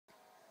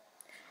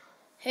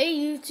Hey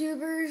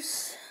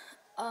YouTubers,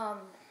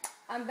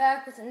 I'm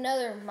back with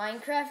another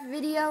Minecraft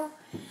video,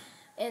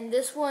 and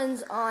this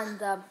one's on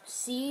the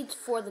seeds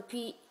for the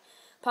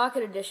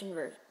Pocket Edition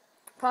version.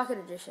 Pocket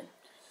Edition.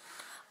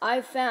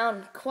 I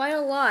found quite a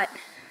lot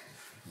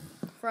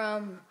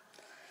from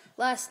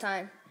last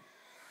time,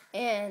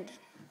 and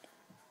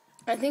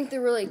I think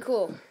they're really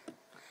cool.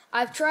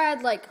 I've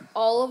tried like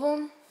all of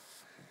them.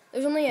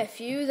 There's only a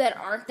few that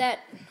aren't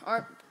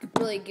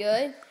really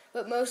good,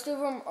 but most of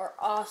them are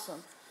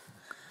awesome.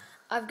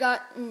 I've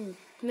got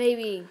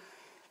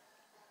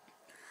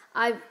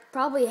I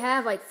probably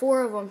have like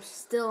 4 of them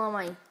still on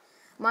my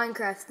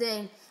Minecraft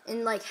thing,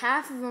 and like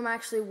half of them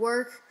actually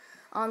work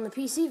on the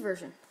PC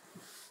version.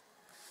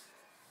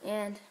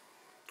 And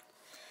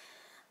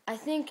I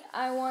think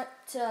I want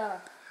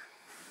to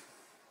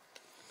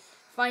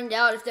find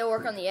out if they'll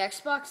work on the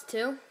Xbox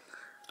too,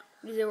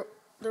 because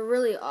they're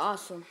really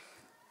awesome.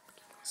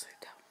 So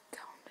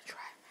tell them to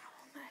try them out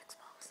on the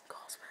Xbox and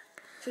call us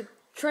back. So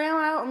try them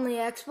out on the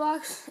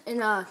Xbox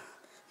and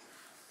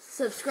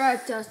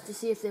subscribe to us to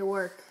see if they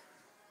work.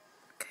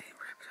 Okay,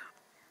 wrap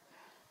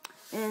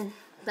it up. And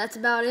that's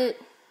about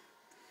it.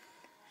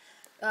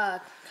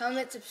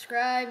 Comment,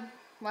 subscribe,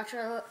 watch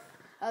our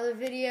other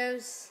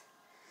videos.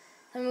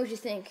 Tell me what you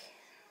think.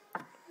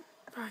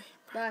 Bye.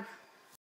 Bye.